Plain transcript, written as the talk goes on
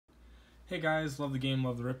Hey guys, love the game,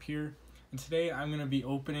 love the rip here. And today I'm going to be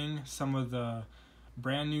opening some of the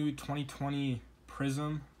brand new 2020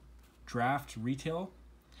 Prizm draft retail.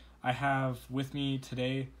 I have with me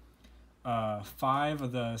today 5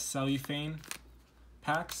 of the Cello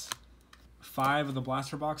packs, 5 of the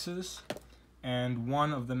blaster boxes, and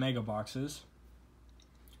 1 of the mega boxes.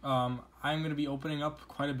 I'm going to be opening up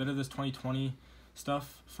quite a bit of this 2020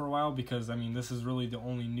 stuff for a while because, I mean, this is really the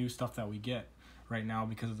only new stuff that we get right now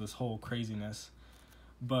because of this whole craziness.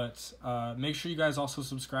 But make sure you guys also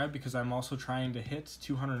subscribe because I'm also trying to hit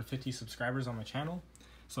 250 subscribers on my channel.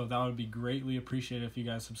 So that would be greatly appreciated if you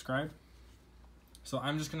guys subscribe. So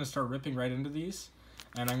I'm just going to start ripping right into these.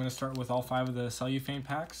 And I'm going to start with all 5 of the Cello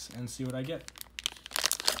packs and see what I get.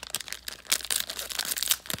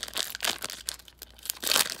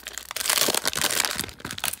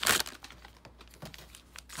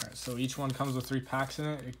 So each one comes with 3 packs in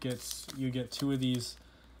it. You get 2 of these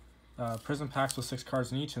Prizm packs with 6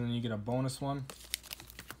 cards in each, and then you get a bonus one.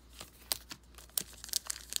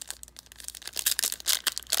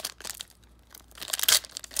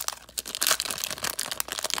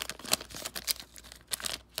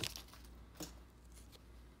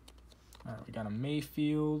 All right, we got a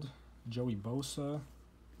Mayfield, Joey Bosa.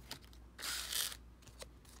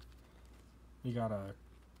 We got a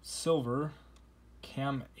silver,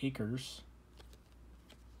 Cam Akers.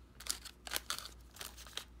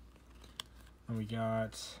 And we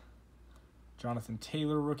got Jonathan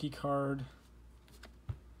Taylor rookie card,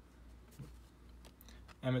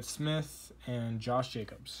 Emmitt Smith, and Josh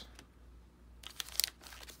Jacobs.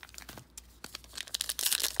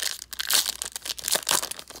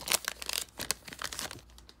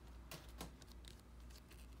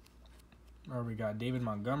 All right, we got David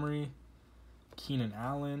Montgomery, Keenan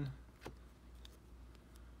Allen.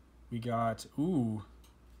 We got, ooh,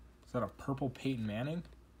 is that a purple Peyton Manning?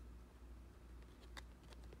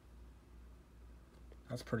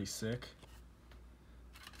 That's pretty sick.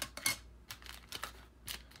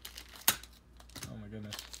 Oh my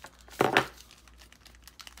goodness. Gotta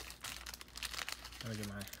get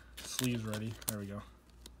my sleeves ready. There we go.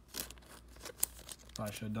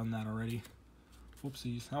 Probably should have done that already.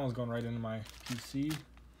 Whoopsies. That one's going right into my PC.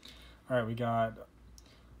 Alright, we got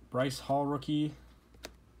Bryce Hall rookie.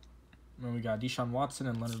 And then we got Deshaun Watson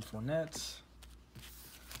and Leonard Fournette.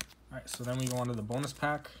 Alright, so then we go on to the bonus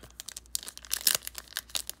pack.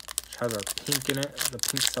 Which has a pink in it, the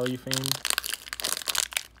pink cellophane.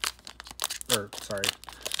 Or, sorry,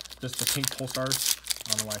 just the pink pulsars.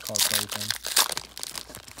 I don't know why I call it cellophane.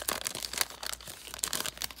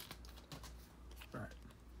 Alright.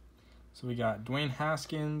 So we got Dwayne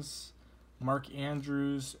Haskins, Mark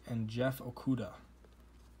Andrews, and Jeff Okudah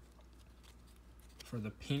for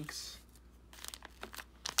the pinks.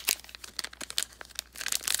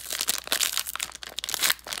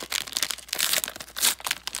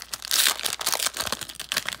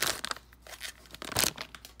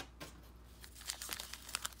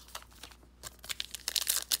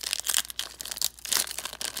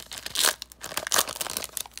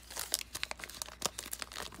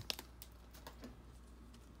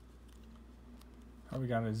 We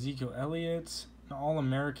got Ezekiel Elliott,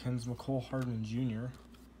 All-Americans, McCole Hardman Jr.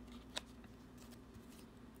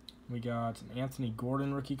 We got an Anthony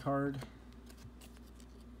Gordon rookie card,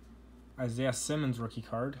 Isaiah Simmons rookie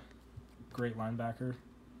card, great linebacker,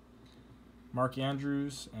 Mark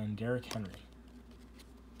Andrews, and Derrick Henry.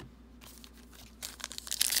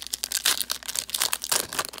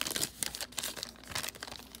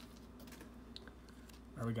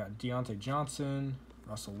 All right, we got Deontay Johnson,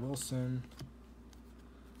 Russell Wilson,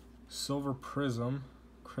 Silver Prizm,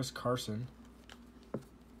 Chris Carson.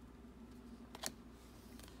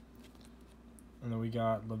 And then we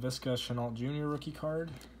got Laviska Shenault Jr. rookie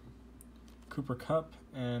card, Cooper Kupp,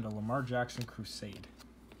 and a Lamar Jackson Crusade.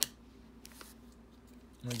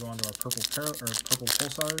 And we go on to our purple pulsars,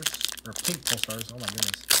 or pink pulsars. Oh my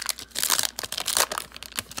goodness.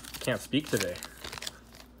 Can't speak today.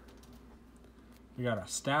 We got a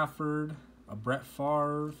Stafford, a Brett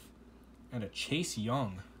Favre, and a Chase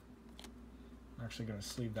Young. I'm actually going to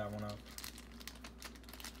sleeve that one up.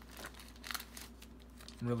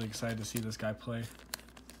 I'm really excited to see this guy play.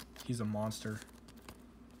 He's a monster.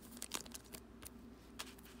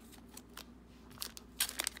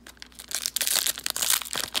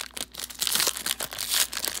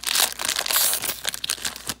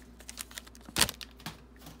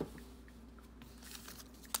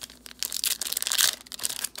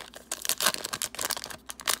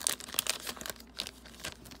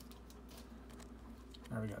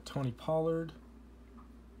 All right, we got Tony Pollard,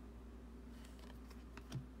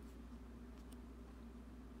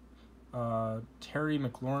 Terry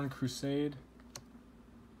McLaurin Crusade.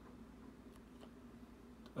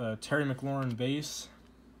 Terry McLaurin base.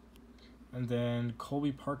 And then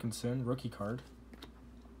Colby Parkinson, rookie card.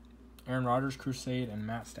 Aaron Rodgers Crusade, and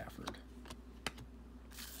Matt Stafford.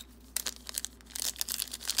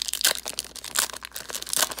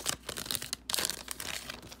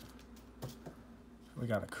 We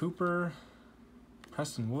got a Cooper,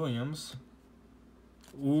 Preston Williams.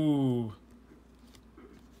 Ooh.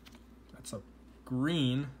 That's a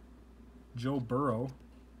green Joe Burrow,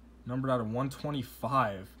 numbered out of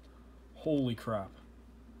 125. Holy crap.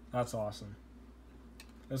 That's awesome.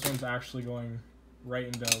 This one's actually going right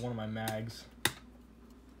into one of my mags.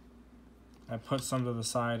 I put some to the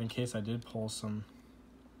side in case I did pull some.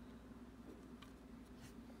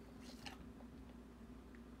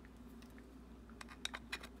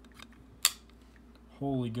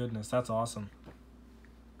 Holy goodness, that's awesome.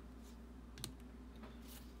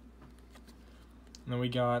 And then we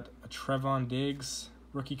got a Trevon Diggs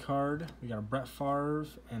rookie card. We got a Brett Favre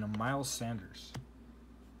and a Miles Sanders.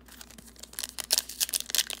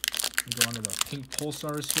 We go on to the pink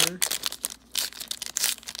Pulsars here.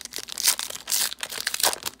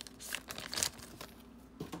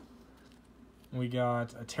 We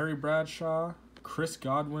got a Terry Bradshaw, Chris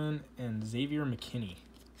Godwin, and Xavier McKinney.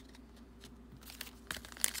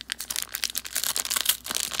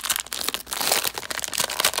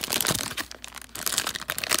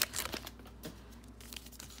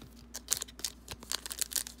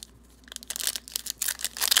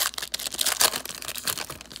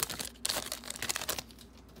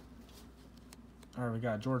 All right, we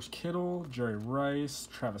got George Kittle, Jerry Rice,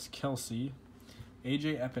 Travis Kelce,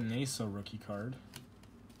 AJ Epinesa rookie card,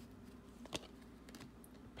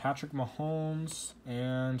 Patrick Mahomes,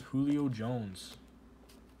 and Julio Jones.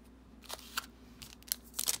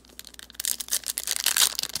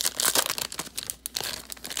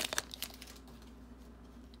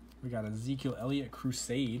 We got Ezekiel Elliott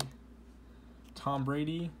Crusade, Tom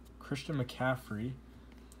Brady, Christian McCaffrey.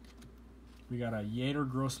 We got a Yader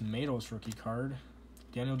Gross Matos rookie card,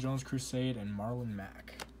 Daniel Jones Crusade, and Marlon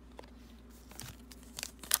Mack.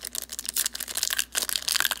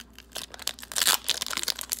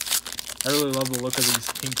 I really love the look of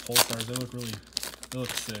these pink Pulsars. They look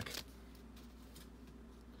sick.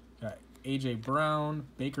 Got AJ Brown,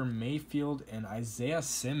 Baker Mayfield, and Isaiah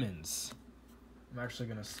Simmons. I'm actually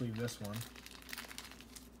gonna sleeve this one.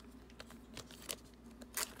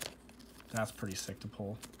 That's pretty sick to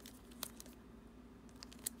pull.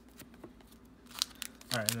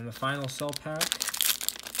 All right, and then the final cell pack.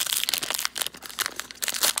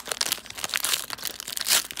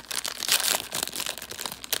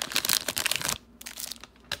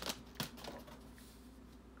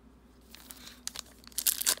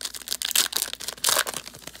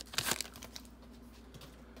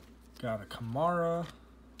 Got a Kamara,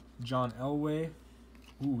 John Elway.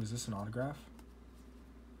 Ooh, is this an autograph?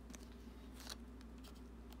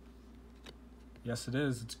 Yes, it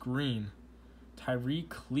is. It's green. Tyree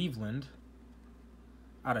Cleveland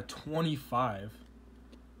out of 25.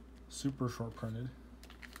 Super short printed.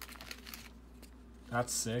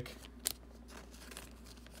 That's sick.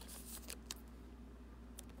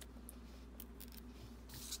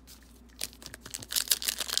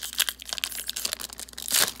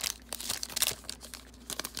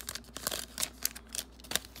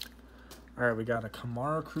 All right, we got a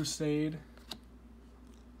Kamara Crusade.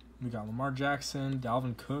 We got Lamar Jackson,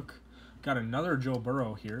 Dalvin Cook. Got another Joe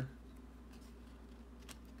Burrow here.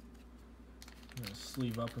 I'm going to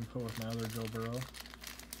sleeve up and put with my other Joe Burrow.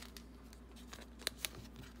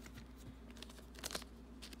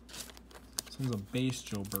 This one's a base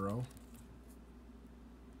Joe Burrow.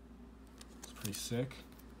 It's pretty sick.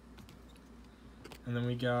 And then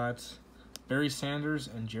we got Barry Sanders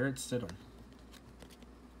and Jarrett Stidham.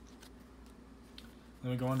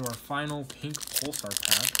 Then we go on to our final pink Pulsar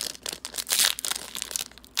pack.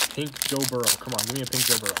 Pink Joe Burrow. Come on, give me a pink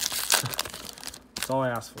Joe Burrow. That's all I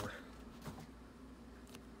asked for.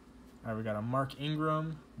 All right, we got a Mark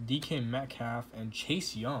Ingram, DK Metcalf, and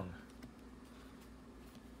Chase Young.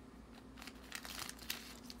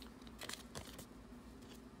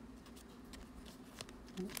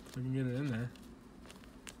 If we can get it in there.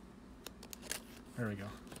 There we go.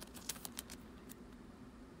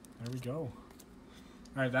 There we go.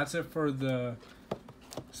 All right, that's it for the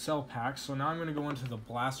cell pack. So now I'm going to go into the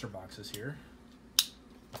blaster boxes here.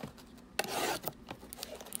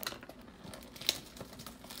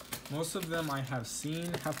 Most of them I have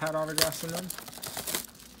seen have had autographs in them.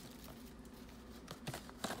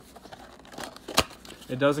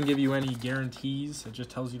 It doesn't give you any guarantees. It just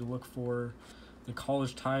tells you to look for the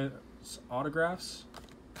college It's autographs.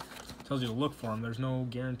 Tells you to look for them. There's no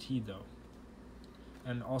guarantee though.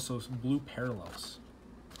 And also some blue parallels.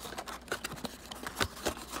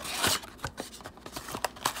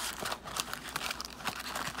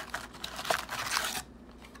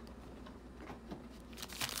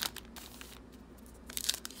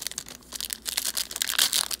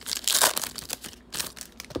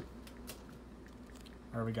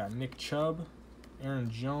 Alright, we got Nick Chubb, Aaron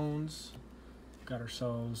Jones. Got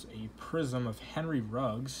ourselves a Prizm of Henry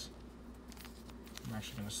Ruggs. I'm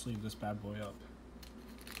actually going to sleeve this bad boy up.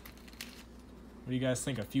 What do you guys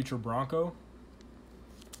think? A future Bronco?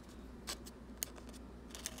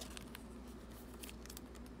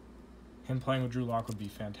 Him playing with Drew Lock would be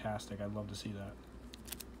fantastic. I'd love to see that.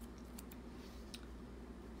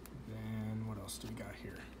 Then what else do we got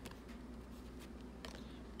here?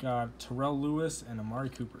 Got Terrell Lewis and Amari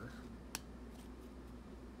Cooper.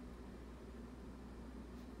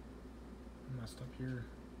 Messed up here.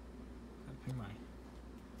 There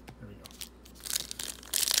we go.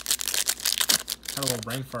 Had a little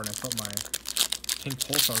brain fart and I put my pink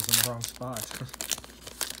pulsars in the wrong spot.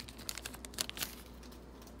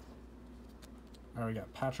 Alright, we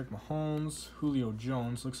got Patrick Mahomes, Julio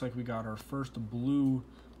Jones. Looks like we got our first blue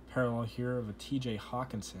parallel here of a TJ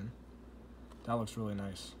Hawkinson. That looks really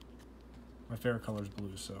nice. My favorite color is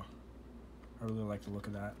blue, so I really like the look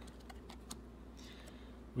of that.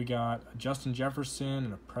 We got a Justin Jefferson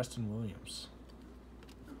and a Preston Williams.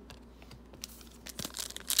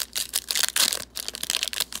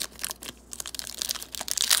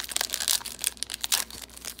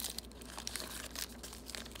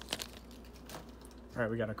 All right,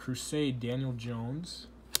 we got a Crusade Daniel Jones.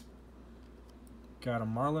 Got a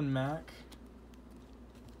Marlon Mack.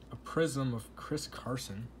 A Prizm of Chris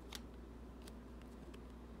Carson.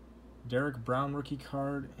 Derek Brown rookie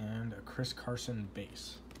card and a Chris Carson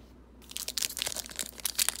base.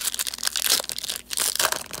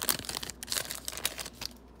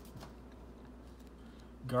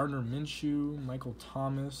 Gardner Minshew, Michael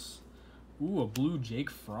Thomas. Ooh, a blue Jake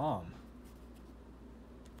Fromm.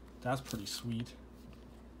 That's pretty sweet.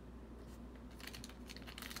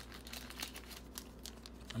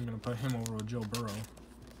 I'm going to put him over with Joe Burrow.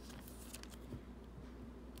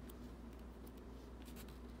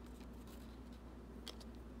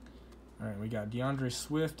 All right, we got DeAndre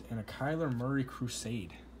Swift and a Kyler Murray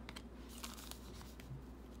Crusade.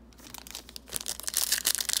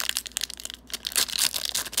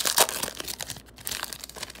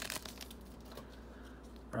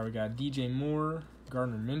 All right, we got DJ Moore,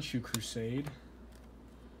 Gardner Minshew Crusade,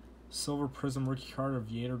 Silver Prizm rookie card of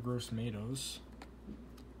Yader Gross-Matos,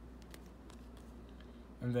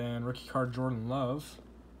 and then rookie card Jordan Love.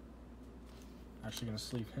 Actually going to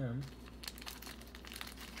sleeve him.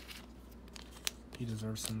 He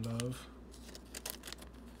deserves some love.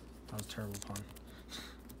 That was a terrible pun.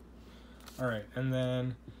 All right, and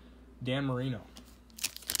then Dan Marino.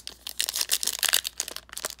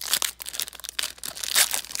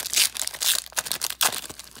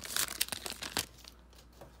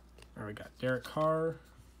 All right, we got Derek Carr.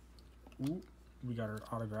 Ooh, we got our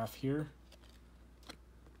autograph here.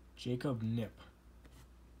 Jacob Nip.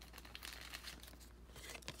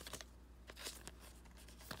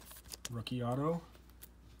 Rookie auto.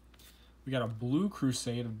 We got a blue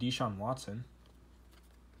Crusade of Deshaun Watson.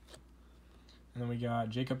 And then we got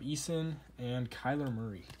Jacob Eason and Kyler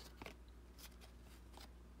Murray.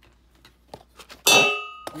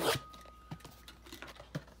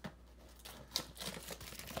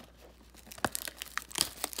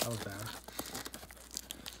 That was bad.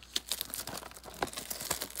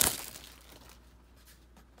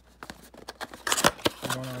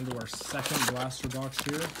 Going on to our second blaster box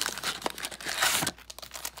here.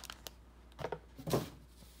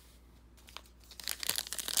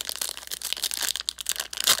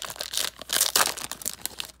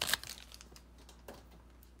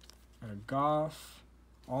 Goff,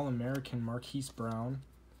 All-American Marquise Brown,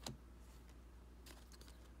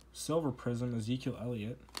 Silver Prizm Ezekiel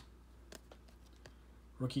Elliott,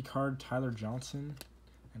 rookie card Tyler Johnson,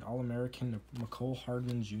 and All-American McCole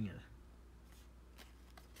Hardman Jr.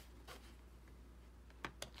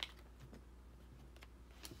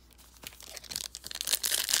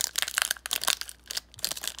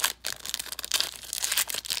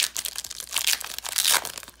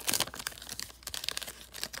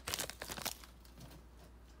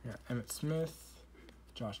 Emmitt Smith,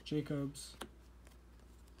 Josh Jacobs,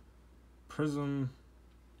 Prizm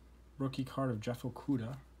rookie card of Jeff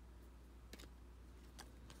Okudah,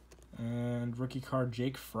 and rookie card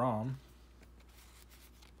Jake Fromm.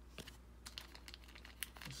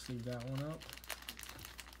 Let's leave that one up.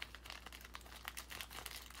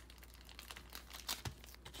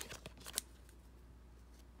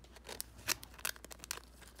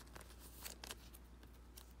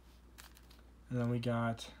 And then we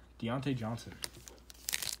got Deontay Johnson.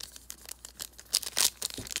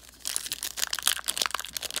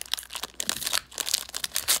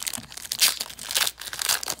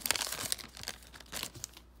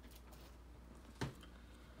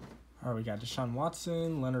 All right, we got Deshaun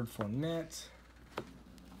Watson, Leonard Fournette,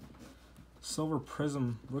 silver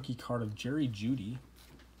Prizm rookie card of Jerry Jeudy.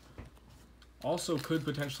 Also could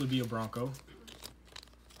potentially be a Bronco.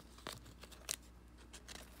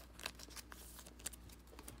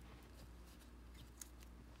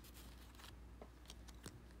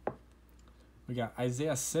 We got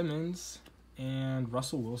Isaiah Simmons and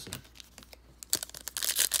Russell Wilson.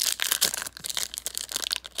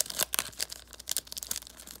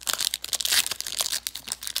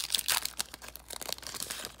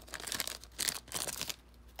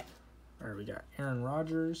 All right, we got Aaron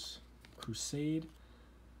Rodgers, Crusade,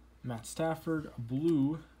 Matt Stafford,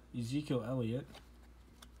 blue, Ezekiel Elliott,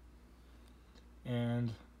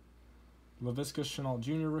 and Laviska Shenault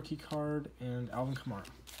Jr. rookie card, and Alvin Kamara.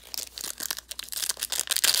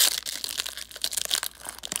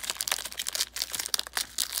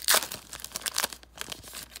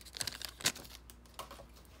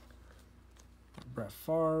 Brett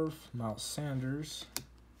Favre, Miles Sanders.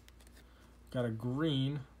 Got a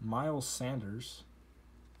green, Miles Sanders.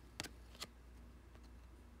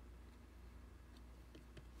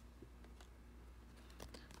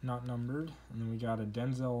 Not numbered. And then we got a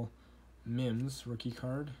Denzel Mims rookie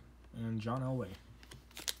card and John Elway.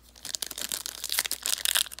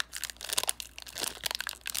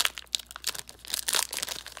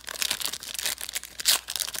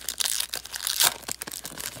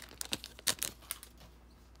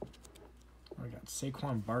 We got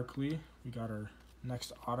Saquon Barkley. We got our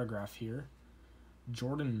next autograph here.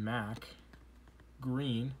 Jordan Mack,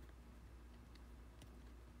 green,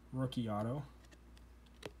 rookie auto.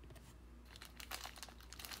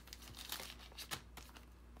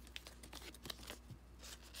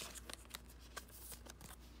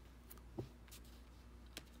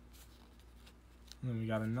 And then we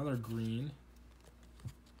got another green.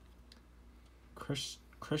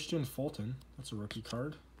 Christian Fulton, that's a rookie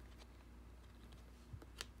card.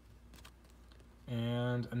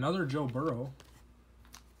 And another Joe Burrow.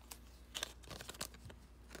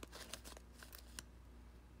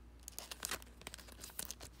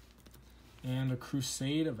 And a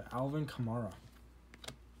Crusade of Alvin Kamara.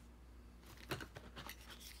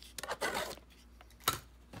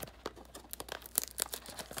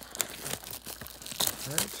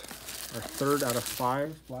 All right, our 3rd out of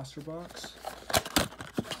 5 blaster box.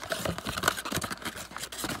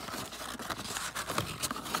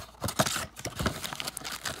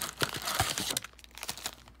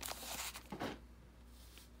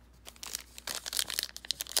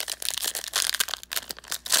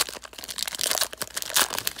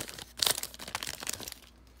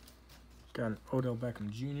 Got an Odell Beckham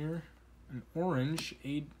Jr., an orange,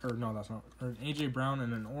 an AJ Brown,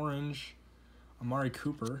 and an orange Amari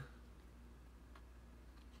Cooper.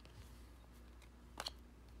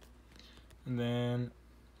 And then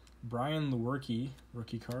Brian Lewerke,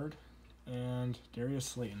 rookie card, and Darius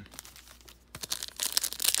Slayton.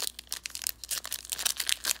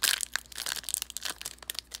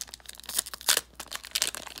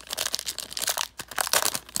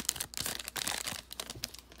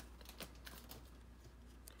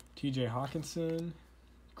 TJ Hawkinson,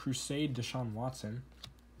 Crusade Deshaun Watson.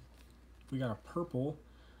 We got a purple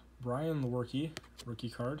Brian Lewerke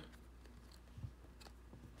rookie card.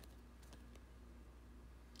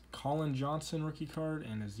 Colin Johnson rookie card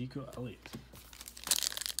and Ezekiel Elliott.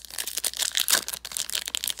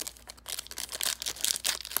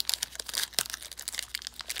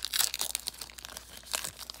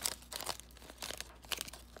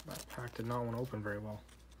 That pack did not want to open very well.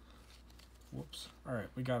 Whoops. All right,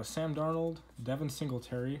 we got a Sam Darnold, Devin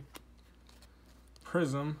Singletary,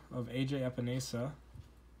 Prizm of AJ Epinesa,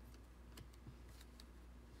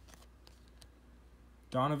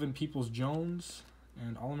 Donovan Peoples-Jones,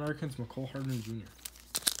 and All-Americans McCole Hardman Jr.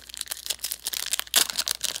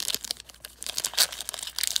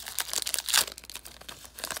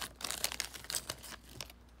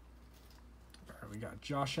 All right, we got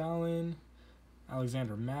Josh Allen,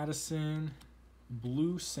 Alexander Madison,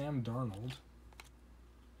 blue Sam Darnold,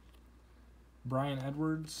 Brian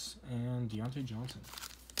Edwards, and Deontay Johnson.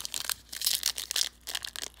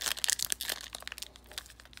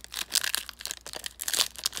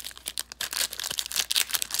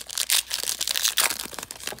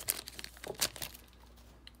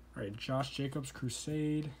 All right, Josh Jacobs,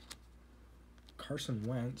 Crusade, Carson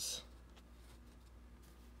Wentz,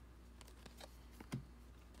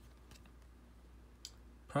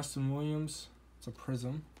 Preston Williams, it's a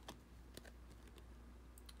Prizm.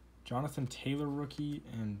 Jonathan Taylor rookie,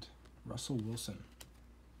 and Russell Wilson.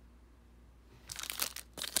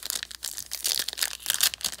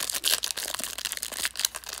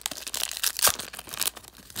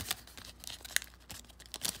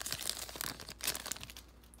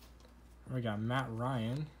 We got Matt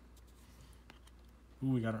Ryan.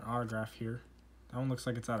 Ooh, we got an autograph here. That one looks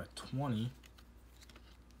like it's out of 20.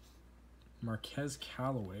 Marquez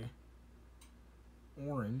Callaway.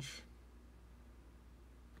 Orange.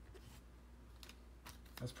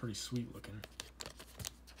 That's pretty sweet looking.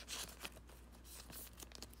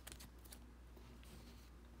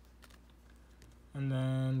 And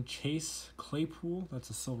then Chase Claypool. That's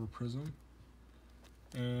a silver Prizm.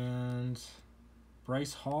 And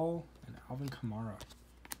Bryce Hall and Alvin Kamara.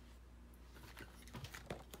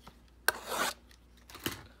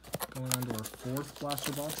 Going on to our fourth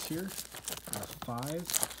blaster box here. Got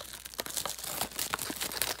 5.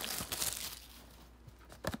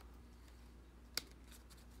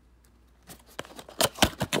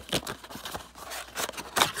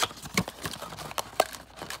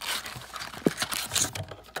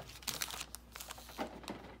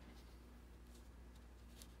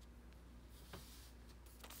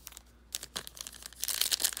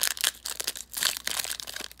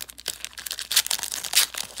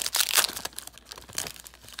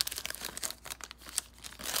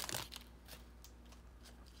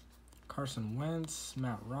 Carson Wentz,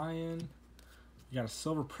 Matt Ryan. You got a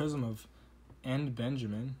silver Prizm of Eno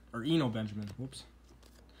Benjamin, whoops.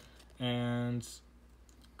 And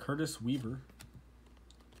Curtis Weaver.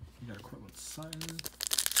 You got a Cortland Sutton.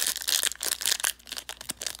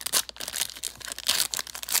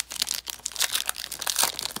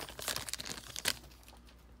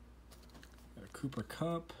 Got a Cooper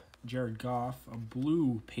Kupp, Jared Goff, a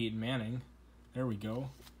blue Peyton Manning. There we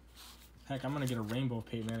go. Heck, I'm going to get a rainbow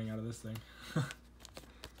Peyton Manning out of this thing.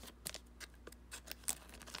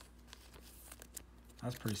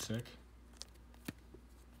 That's pretty sick.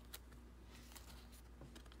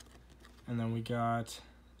 And then we got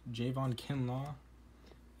Javon Kinlaw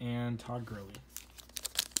and Todd Gurley.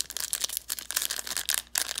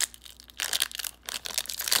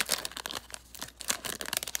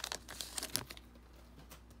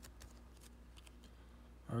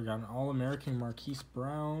 We got an All-American Marquise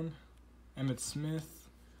Brown, Emmitt Smith,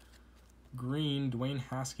 green Dwayne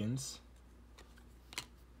Haskins,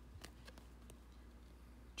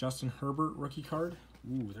 Justin Herbert rookie card.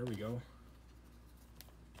 Ooh, there we go.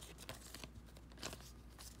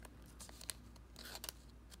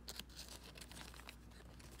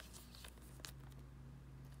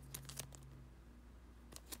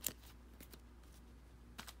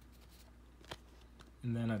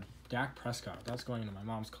 And then a Dak Prescott. That's going into my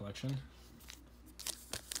mom's collection.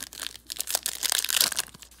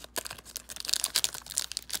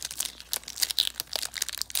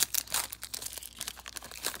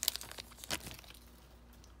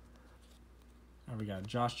 We got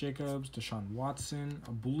Josh Jacobs, Deshaun Watson,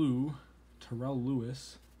 a blue Terrell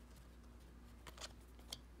Lewis,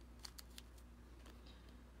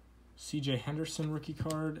 CJ Henderson rookie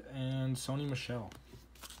card, and Sony Michel.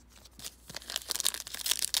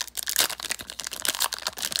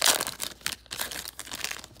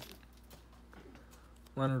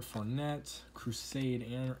 Leonard Fournette, Crusade,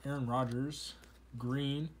 Aaron Rodgers,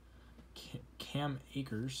 green Cam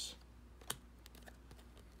Akers.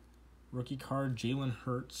 Rookie card, Jalen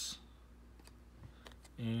Hurts.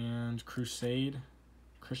 And Crusade,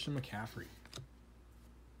 Christian McCaffrey.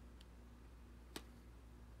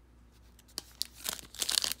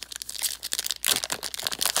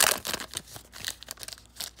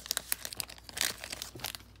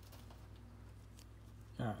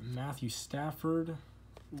 Got Matthew Stafford.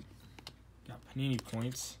 Got Panini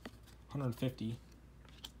points, 150.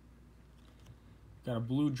 Got a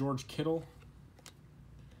blue George Kittle.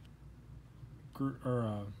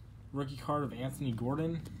 Rookie card of Anthony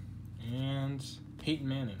Gordon and Peyton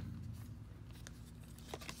Manning.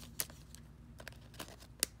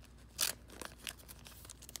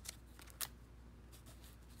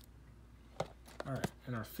 All right,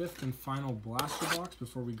 and our fifth and final blaster box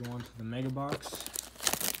before we go on to the Megabox,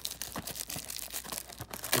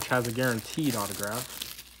 which has a guaranteed autograph.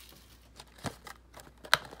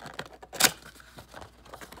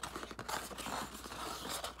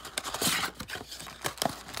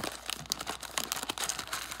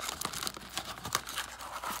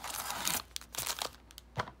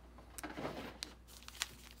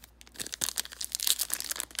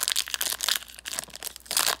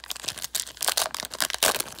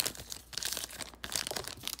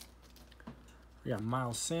 We We got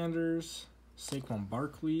Miles Sanders, Saquon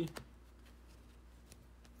Barkley,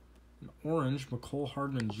 an orange, McCole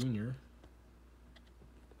Hardman Jr.,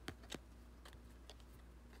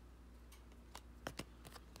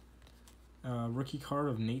 rookie card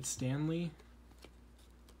of Nate Stanley,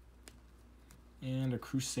 and a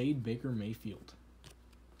Crusade Baker Mayfield.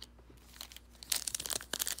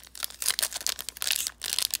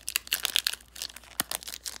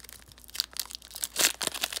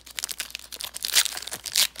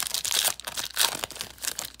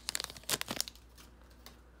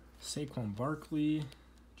 Saquon Barkley,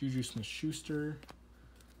 Juju Smith-Schuster,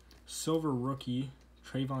 silver rookie,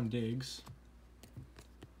 Trayvon Diggs,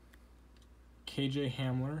 KJ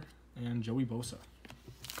Hamler, and Joey Bosa.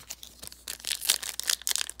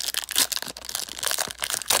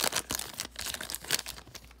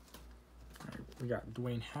 We got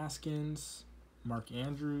Dwayne Haskins, Mark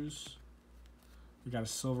Andrews. We got a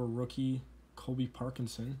silver rookie, Colby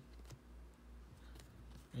Parkinson,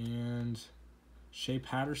 and Shea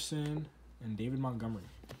Patterson and David Montgomery.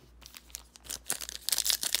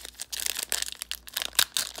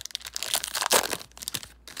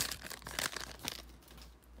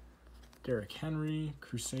 Derrick Henry,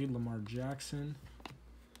 Crusade Lamar Jackson,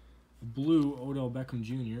 blue Odell Beckham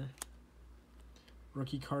Jr.,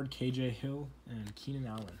 rookie card KJ Hill, and Keenan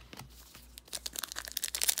Allen.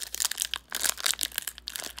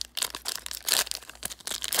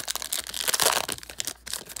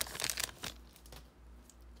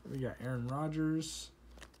 We got Aaron Rodgers,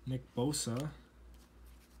 Nick Bosa.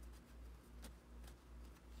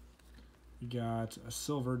 We got a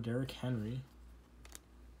silver Derrick Henry,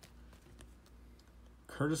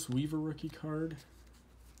 Curtis Weaver rookie card,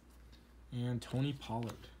 and Tony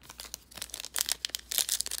Pollard.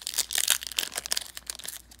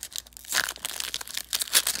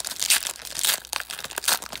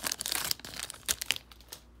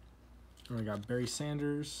 And we got Barry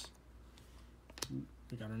Sanders.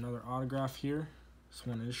 We got another autograph here. This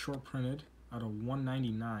one is short printed out of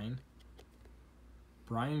 199.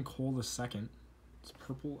 Brian Cole II. It's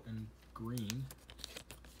purple and green.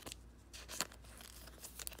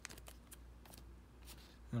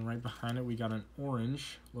 And right behind it, we got an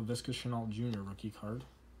orange Laviska Shenault Jr. rookie card.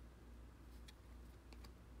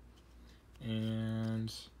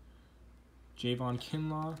 And Javon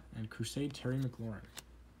Kinlaw and Crusade Terry McLaurin.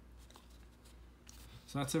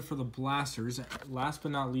 So that's it for the blasters. Last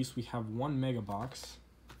but not least, we have one Megabox.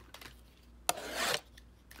 We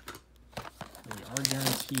are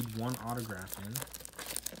guaranteed one autograph in.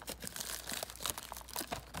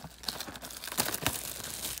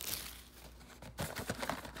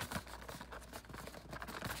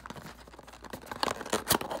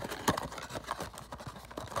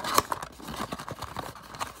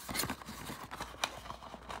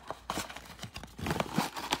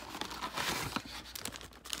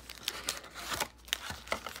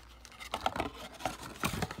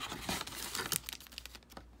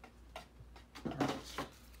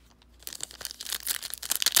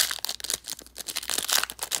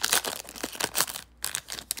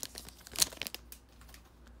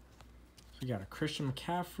 We got a Christian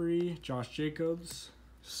McCaffrey, Josh Jacobs,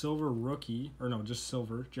 silver rookie, or no, just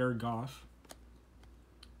silver, Jared Goff.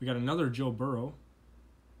 We got another Joe Burrow.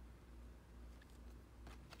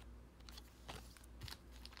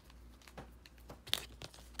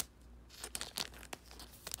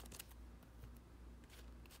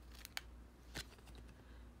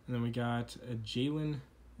 And then we got a Jalen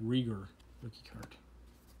Reagor rookie card.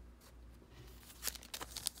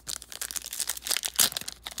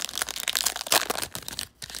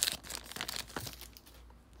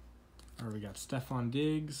 All right, we got Stephon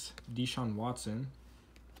Diggs, Deshaun Watson,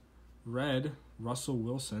 red Russell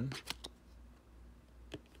Wilson,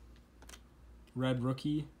 red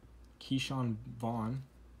rookie Keyshawn Vaughn,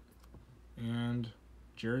 and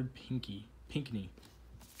Jared Pinkney.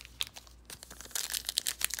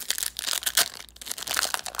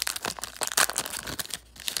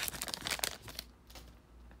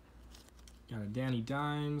 Got a Danny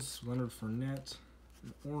Dimes, Leonard Fournette,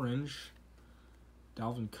 an orange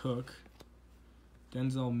Dalvin Cook,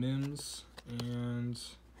 Denzel Mims, and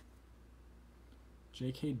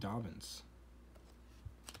J.K. Dobbins.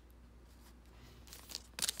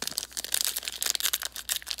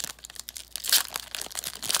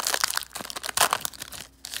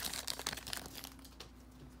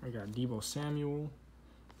 We got Deebo Samuel,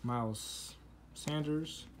 Miles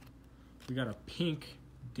Sanders. We got a pink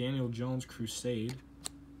Daniel Jones Crusade.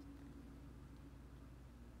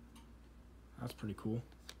 That's pretty cool.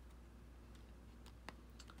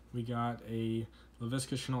 We got a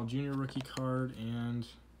Laviska Shenault Jr. rookie card and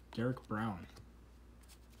Derek Brown.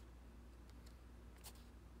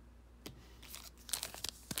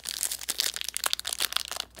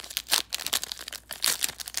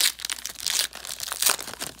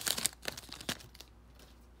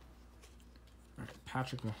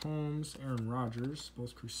 Patrick Mahomes, Aaron Rodgers,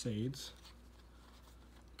 both Crusades.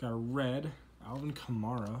 Got a red, Alvin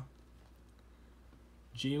Kamara,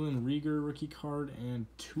 Jalen Reagor rookie card, and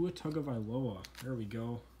Tua Tagovailoa. There we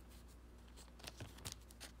go.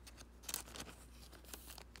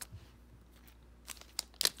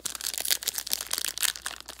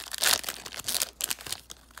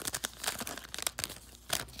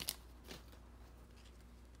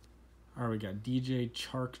 All right, we got DJ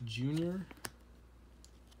Chark Jr.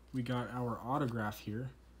 We got our autograph here.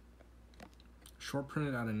 Short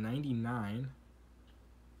printed out of 99.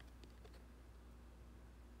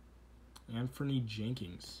 Anthony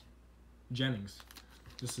Jennings.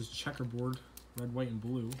 This is checkerboard, red, white, and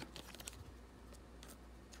blue.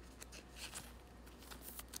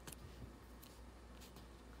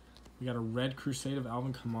 We got a red Crusade of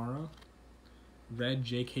Alvin Kamara, red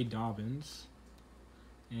J.K. Dobbins,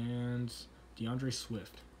 and DeAndre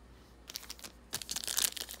Swift.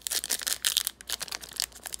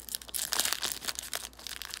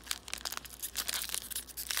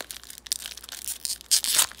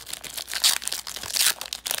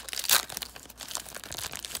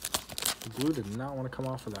 The glue did not want to come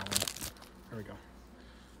off for that one. There we go.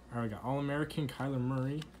 All right, we got All-American Kyler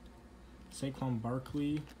Murray, Saquon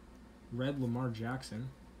Barkley, red Lamar Jackson,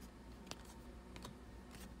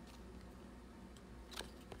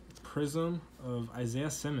 Prizm of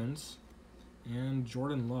Isaiah Simmons, and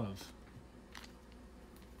Jordan Love.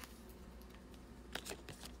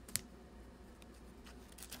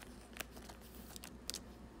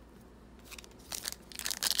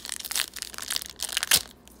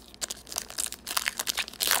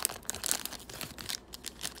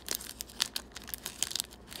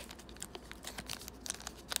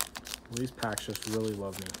 These packs just really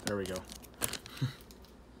love me. There we go.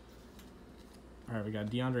 All right, we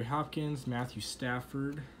got DeAndre Hopkins, Matthew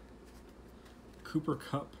Stafford, Cooper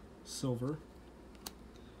Kupp, silver.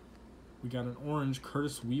 We got an orange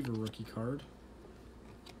Curtis Weaver rookie card,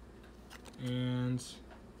 and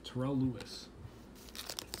Terrell Lewis.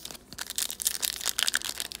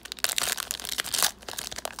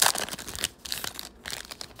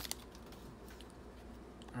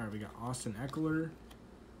 All right, we got Austin Eckler,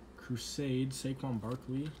 Crusade, Saquon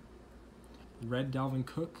Barkley, red Dalvin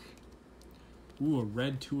Cook, ooh, a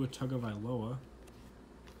red Tua Tagovailoa.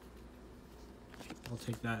 I'll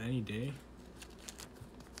take that any day.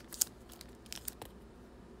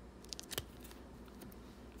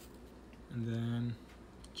 And then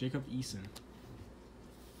Jacob Eason.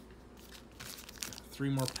 3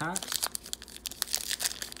 more packs.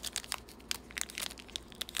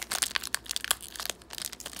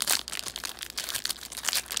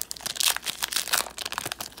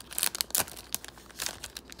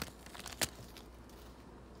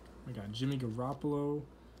 We got Jimmy Garoppolo,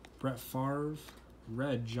 Brett Favre,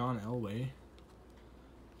 red John Elway,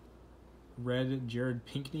 red Jared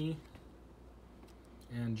Pinkney,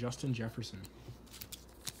 and Justin Jefferson.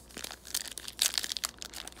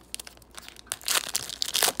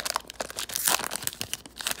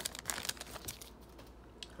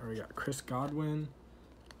 All right, we got Chris Godwin,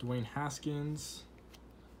 Dwayne Haskins,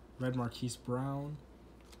 red Marquise Brown,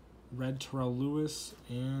 red Terrell Lewis,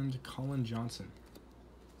 and Colin Johnson.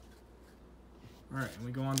 All right, and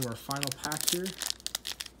we go on to our final pack here.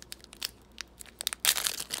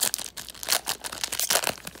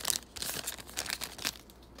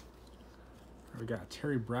 We got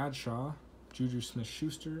Terry Bradshaw, Juju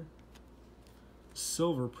Smith-Schuster,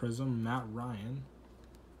 silver Prizm, Matt Ryan.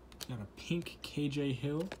 We got a pink KJ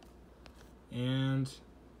Hill, and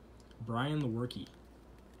Brian Lewerke.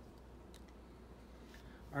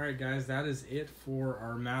 All right, guys, that is it for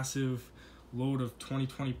our massive load of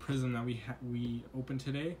 2020 Prizm that we opened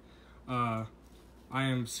today. I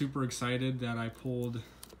am super excited that I pulled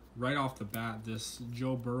right off the bat this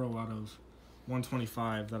Joe Burrow out of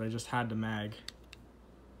 125 that I just had to mag.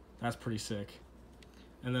 That's pretty sick.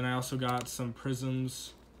 And then I also got some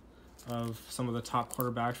Prizms of some of the top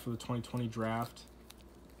quarterbacks for the 2020 draft,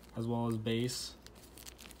 as well as base.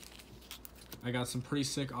 I got some pretty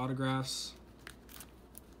sick autographs.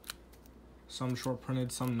 Some short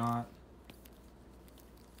printed, some not.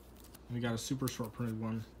 We got a super short printed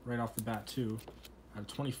one right off the bat too. Out of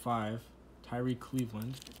 25, Tyree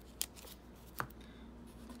Cleveland.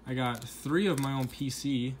 I got 3 of my own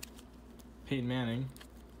PC, Peyton Manning,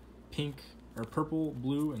 pink or purple,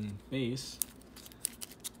 blue, and base.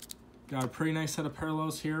 Got a pretty nice set of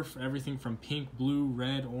parallels here for everything from pink, blue,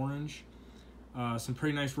 red, orange. Some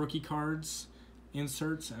pretty nice rookie cards,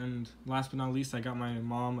 inserts, and last but not least, I got my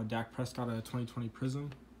mom a Dak Prescott out of 2020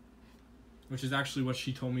 Prizm. which is actually what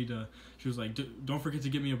she told me to. She was like, don't forget to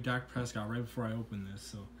give me a Dak Prescott right before I open this.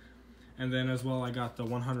 So, and then as well, I got the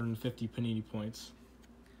 150 Panini points.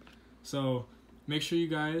 So make sure you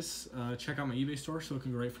guys check out my eBay store so it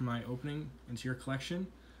can go right from my opening into your collection.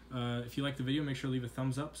 If you like the video, make sure to leave a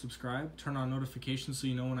thumbs up, subscribe, turn on notifications so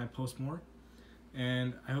you know when I post more.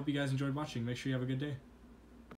 And I hope you guys enjoyed watching. Make sure you have a good day.